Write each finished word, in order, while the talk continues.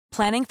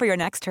Planning for your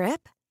next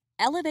trip?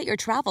 Elevate your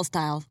travel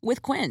style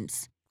with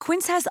Quince.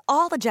 Quince has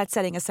all the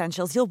jet-setting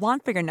essentials you'll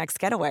want for your next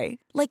getaway,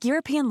 like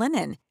European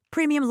linen,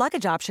 premium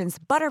luggage options,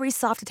 buttery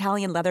soft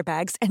Italian leather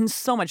bags, and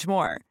so much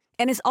more.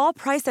 And is all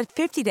priced at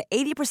 50 to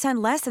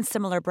 80% less than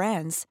similar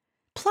brands.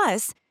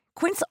 Plus,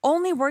 Quince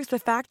only works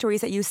with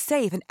factories that use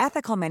safe and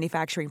ethical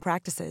manufacturing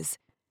practices.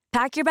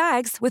 Pack your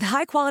bags with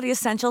high-quality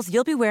essentials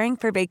you'll be wearing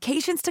for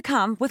vacations to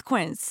come with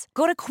Quince.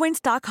 Go to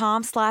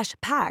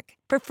quince.com/pack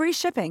for free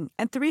shipping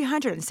and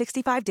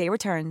 365-day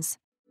returns.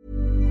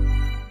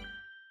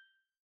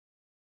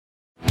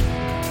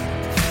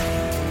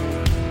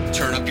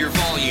 Turn up your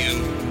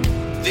volume.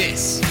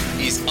 This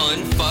is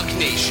Unfuck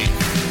Nation.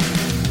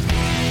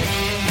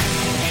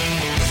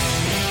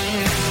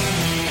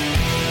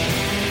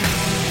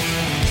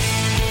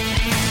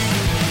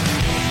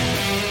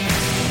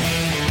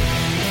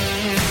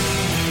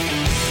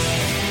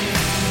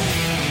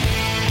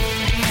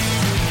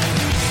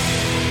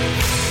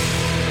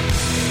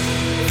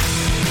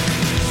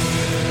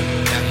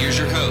 Now here's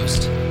your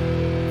host,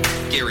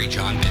 Gary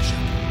John Bishop.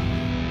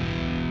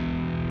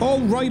 All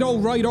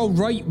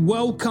right.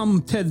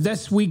 Welcome to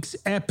this week's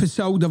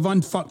episode of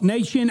Unfuck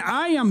Nation.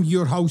 I am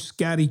your host,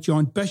 Gary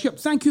John Bishop.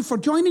 Thank you for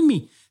joining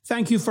me.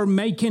 Thank you for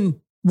making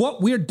what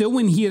we're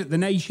doing here at the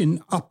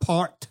Nation a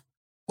part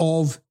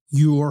of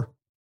your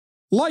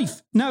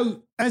life.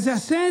 Now, as I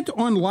said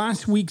on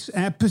last week's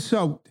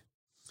episode,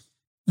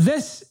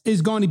 this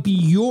is going to be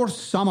your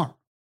summer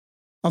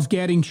of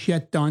getting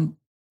shit done.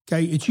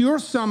 Okay, it's your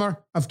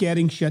summer of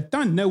getting shit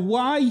done. Now,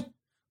 why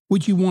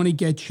would you want to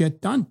get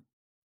shit done?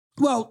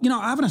 Well,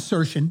 I have an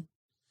assertion,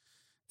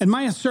 and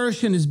my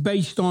assertion is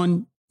based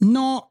on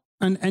not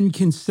an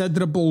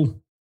inconsiderable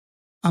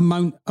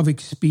amount of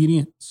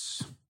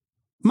experience.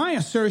 My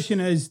assertion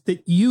is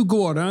that you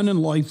go around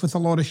in life with a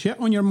lot of shit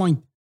on your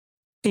mind,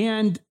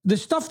 and the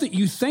stuff that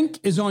you think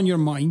is on your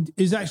mind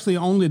is actually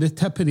only the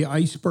tip of the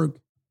iceberg,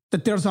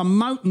 that there's a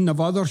mountain of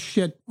other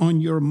shit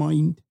on your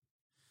mind,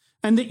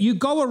 and that you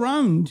go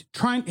around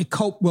trying to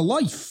cope with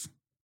life.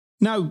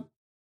 Now,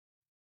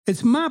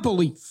 it's my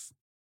belief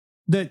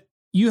that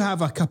you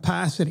have a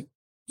capacity.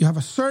 You have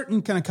a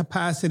certain kind of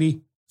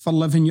capacity for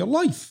living your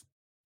life.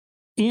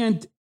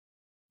 And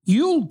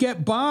you'll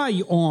get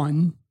by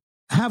on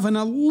having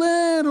a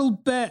little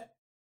bit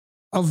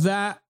of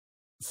that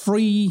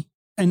free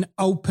and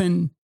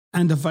open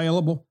and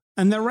available.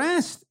 And the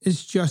rest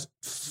is just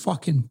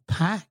fucking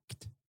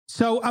packed.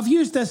 So I've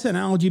used this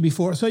analogy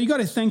before. So you got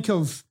to think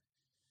of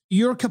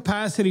your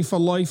capacity for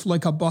life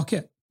like a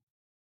bucket.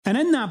 And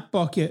in that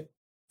bucket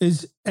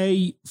is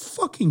a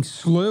fucking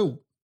slew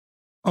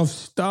of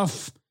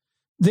stuff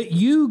that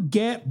you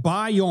get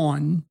by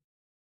on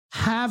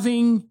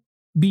having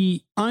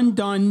be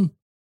undone,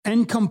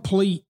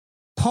 incomplete,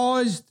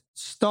 paused,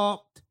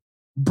 stopped,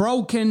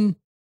 broken,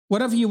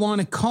 whatever you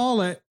want to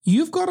call it.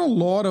 You've got a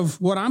lot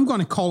of what I'm going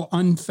to call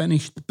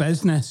unfinished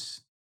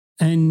business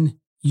in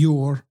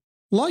your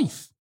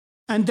life.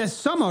 And this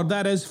summer,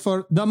 that is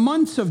for the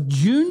months of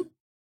June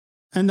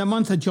and the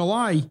month of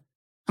July,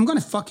 I'm going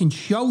to fucking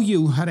show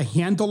you how to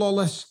handle all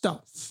this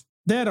stuff.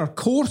 There are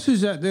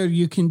courses out there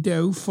you can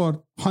do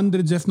for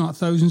hundreds, if not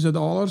thousands of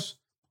dollars.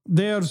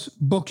 There's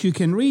books you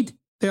can read.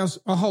 There's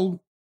a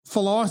whole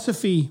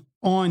philosophy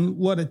on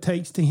what it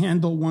takes to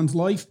handle one's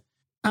life.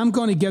 I'm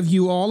going to give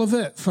you all of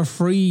it for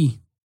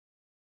free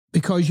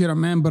because you're a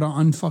member of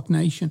Unfuck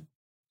Nation.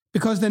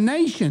 Because the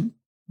nation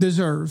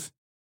deserve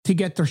to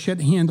get their shit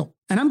handled.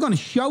 And I'm going to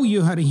show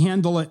you how to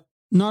handle it,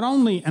 not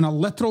only in a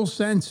literal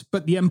sense,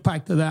 but the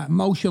impact of that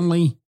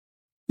emotionally,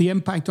 the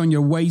impact on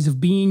your ways of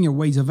being, your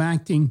ways of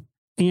acting,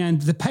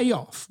 and the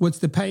payoff. What's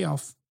the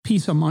payoff?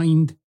 Peace of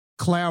mind,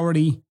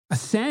 clarity, a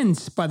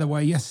sense, by the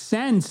way, a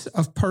sense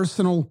of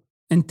personal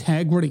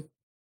integrity.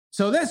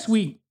 So this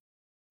week,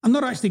 I'm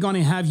not actually going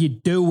to have you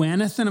do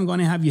anything. I'm going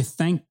to have you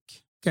think.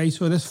 Okay,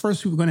 so this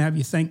first week, we're going to have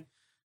you think.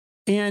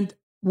 And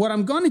what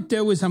I'm going to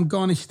do is I'm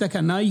going to stick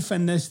a knife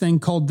in this thing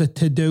called the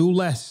to-do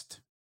list.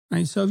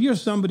 Right? So if you're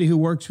somebody who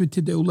works with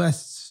to-do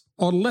lists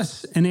or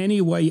lists in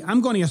any way, I'm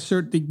going to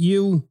assert that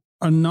you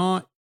are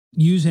not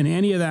using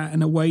any of that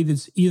in a way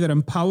that's either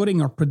empowering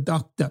or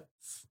productive.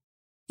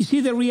 You see,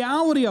 the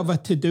reality of a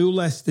to-do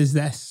list is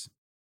this.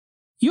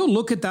 You'll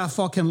look at that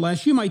fucking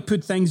list. You might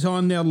put things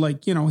on there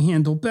like,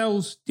 handle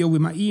bills, deal with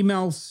my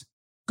emails,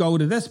 go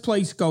to this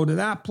place, go to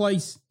that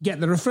place, get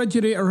the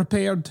refrigerator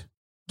repaired,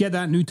 get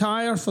that new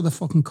tire for the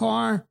fucking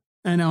car,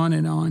 and on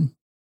and on.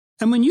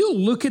 And when you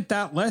look at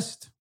that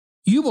list,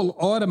 you will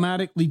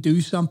automatically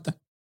do something.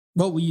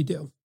 What will you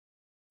do?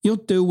 You'll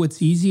do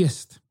what's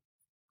easiest.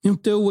 You'll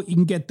do what you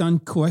can get done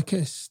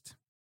quickest.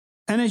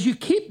 And as you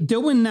keep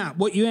doing that,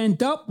 what you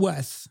end up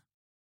with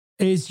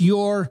is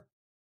your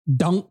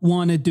don't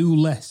want to do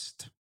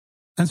list.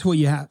 That's what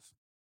you have.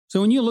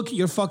 So when you look at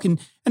your and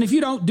if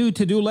you don't do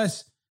to-do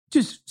lists,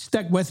 just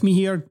stick with me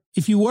here.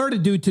 If you were to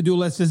do to-do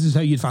lists, this is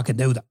how you'd fucking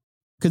do them.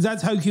 Because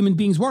that's how human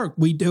beings work.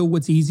 We do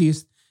what's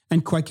easiest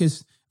and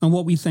quickest and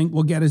what we think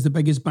will get us the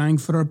biggest bang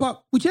for our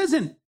buck, which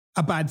isn't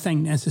a bad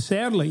thing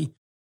necessarily.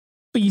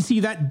 But you see,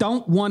 that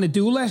don't want to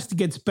do list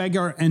gets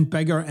bigger and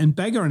bigger and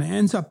bigger, and it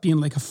ends up being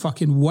like a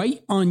fucking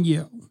weight on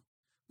you,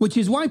 which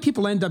is why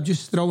people end up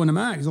just throwing them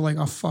out. They're like,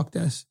 oh, fuck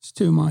this. It's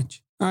too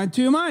much.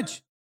 Too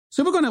much.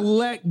 So we're going to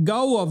let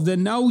go of the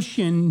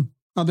notion,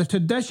 or the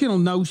traditional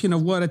notion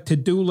of what a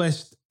to-do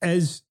list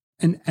is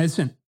and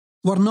isn't.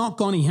 We're not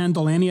going to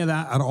handle any of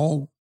that at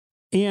all.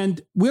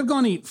 And we're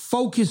going to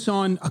focus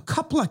on a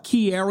couple of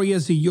key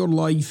areas of your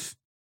life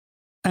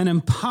and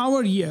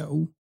empower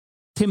you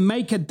to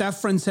make a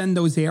difference in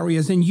those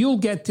areas. And you'll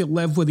get to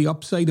live with the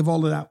upside of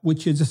all of that,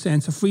 which is a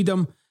sense of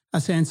freedom, a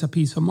sense of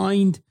peace of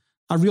mind,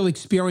 a real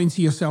experience of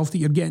yourself that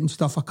you're getting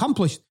stuff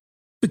accomplished.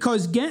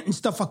 Because getting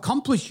stuff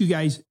accomplished, you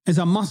guys, is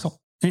a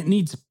muscle. It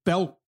needs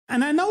built.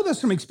 And I know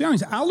this from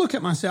experience. I look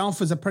at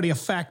myself as a pretty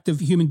effective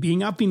human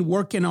being. I've been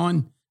working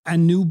on a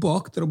new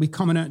book that'll be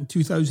coming out in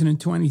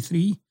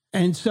 2023.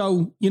 And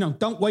so,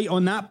 don't wait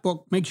on that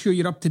book. Make sure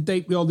you're up to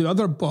date with all the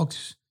other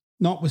books,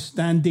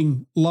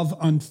 notwithstanding Love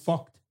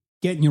Unfucked,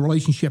 getting your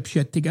relationship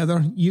shit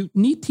together. You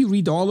need to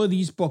read all of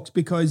these books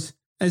because,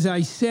 as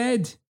I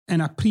said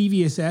in a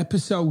previous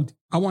episode,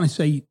 I want to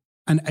say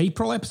an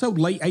April episode,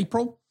 late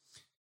April,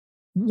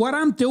 what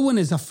I'm doing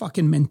is a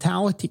fucking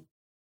mentality.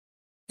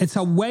 It's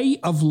a way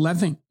of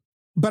living.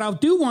 But I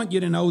do want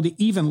you to know that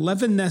even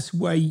living this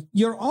way,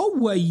 you're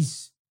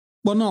always,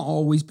 well, not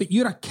always, but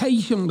you're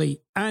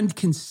occasionally and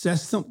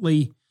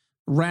consistently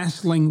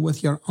wrestling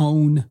with your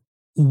own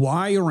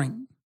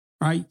wiring,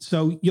 right?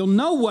 So you'll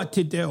know what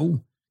to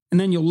do, and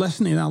then you'll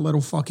listen to that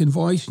little fucking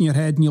voice in your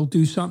head and you'll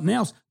do something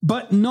else.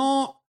 But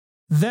not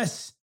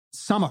this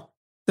summer.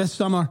 This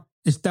summer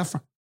is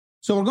different.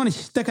 So we're going to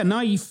stick a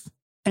knife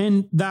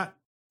in that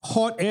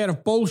hot air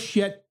of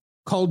bullshit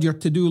called your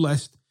to-do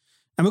list.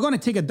 And we're going to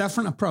take a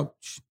different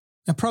approach.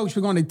 The approach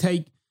we're going to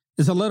take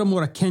is a little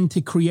more akin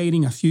to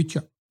creating a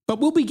future. But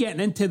we'll be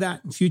getting into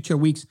that in future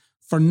weeks.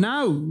 For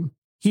now,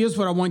 here's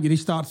what I want you to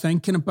start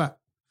thinking about.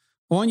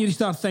 I want you to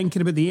start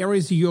thinking about the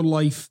areas of your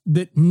life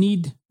that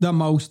need the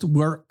most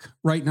work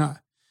right now.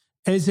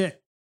 Is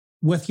it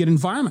with your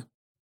environment,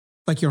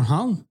 like your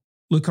home?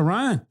 Look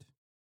around.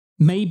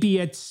 Maybe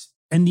it's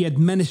in the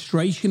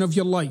administration of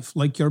your life,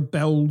 like your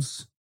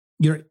bills,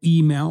 your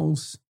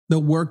emails, the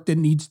work that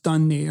needs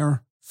done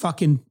there,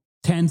 fucking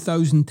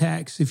 10,000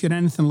 texts. If you're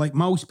anything like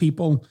most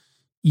people,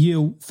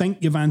 you think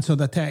you've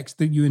answered a text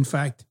that you, in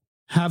fact,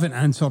 haven't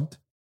answered,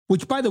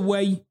 which, by the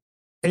way,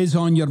 is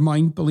on your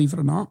mind, believe it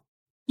or not.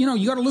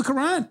 You got to look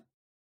around.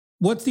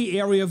 What's the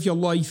area of your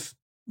life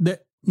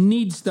that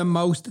needs the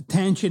most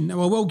attention?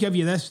 Well, we'll give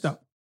you this stuff.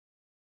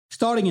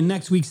 Starting in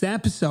next week's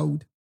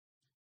episode,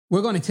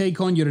 we're going to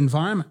take on your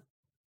environment.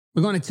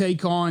 We're going to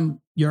take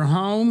on your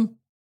home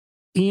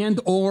and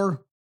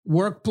or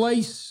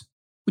workplace,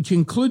 which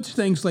includes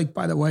things like,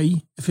 by the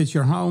way, if it's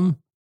your home,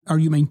 are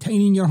you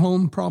maintaining your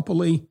home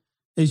properly?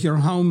 Is your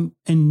home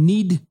in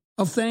need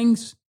of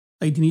things?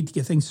 Like, do you need to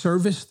get things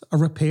serviced or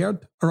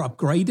repaired or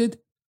upgraded?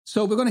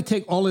 So we're going to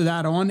take all of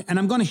that on, and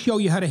I'm going to show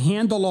you how to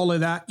handle all of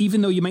that,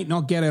 even though you might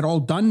not get it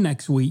all done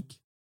next week.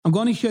 I'm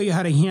going to show you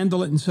how to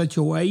handle it in such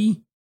a way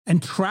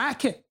and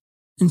track it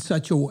in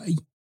such a way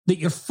that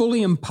you're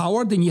fully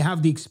empowered and you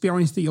have the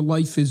experience that your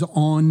life is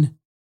on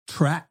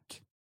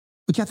track,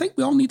 which I think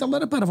we all need a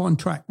little bit of on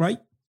track, right?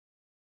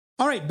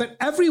 All right, but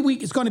every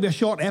week it's going to be a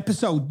short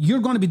episode. You're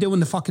going to be doing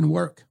the fucking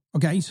work,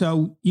 okay?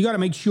 So you got to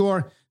make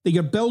sure that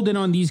you're building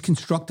on these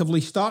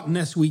constructively, starting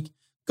this week,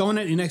 going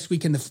into next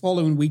week and the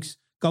following weeks,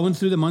 going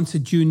through the months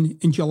of June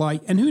and July,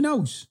 and who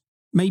knows,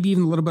 maybe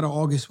even a little bit of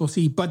August, we'll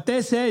see. But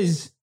this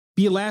is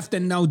Be Left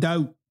in No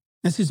Doubt.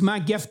 This is my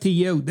gift to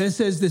you. This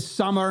is the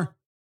summer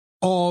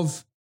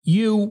of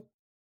you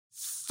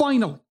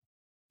finally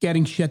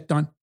getting shit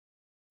done.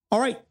 All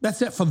right,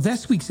 that's it for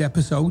this week's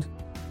episode.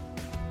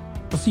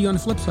 I'll see you on the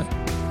flip side.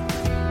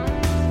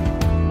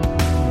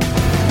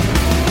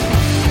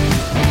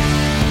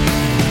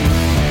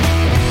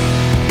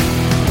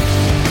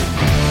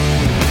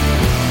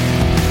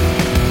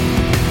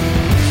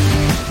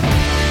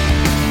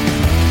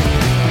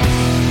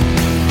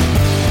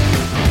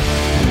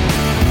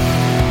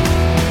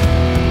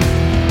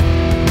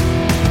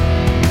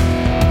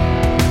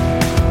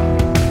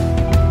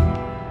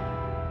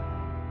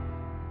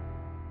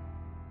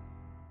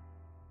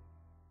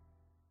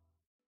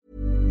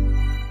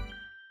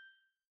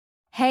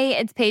 Hey,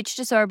 it's Paige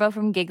DeSorbo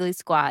from Giggly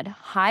Squad.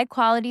 High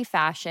quality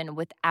fashion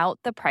without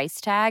the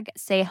price tag.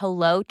 Say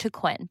hello to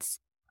Quince.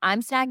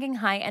 I'm snagging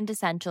high-end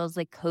essentials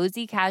like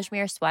cozy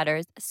cashmere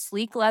sweaters,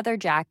 sleek leather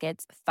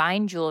jackets,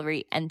 fine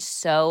jewelry, and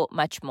so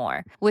much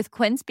more. With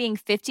Quince being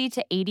 50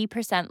 to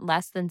 80%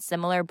 less than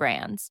similar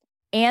brands.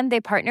 And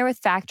they partner with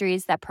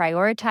factories that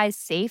prioritize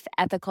safe,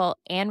 ethical,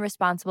 and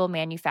responsible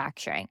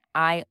manufacturing.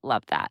 I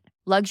love that.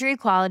 Luxury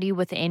quality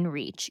within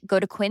reach. Go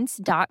to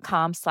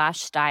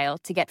quince.com/style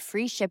to get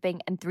free shipping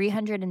and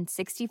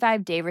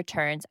 365-day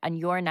returns on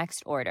your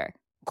next order.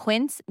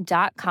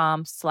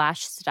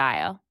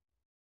 Quince.com/style.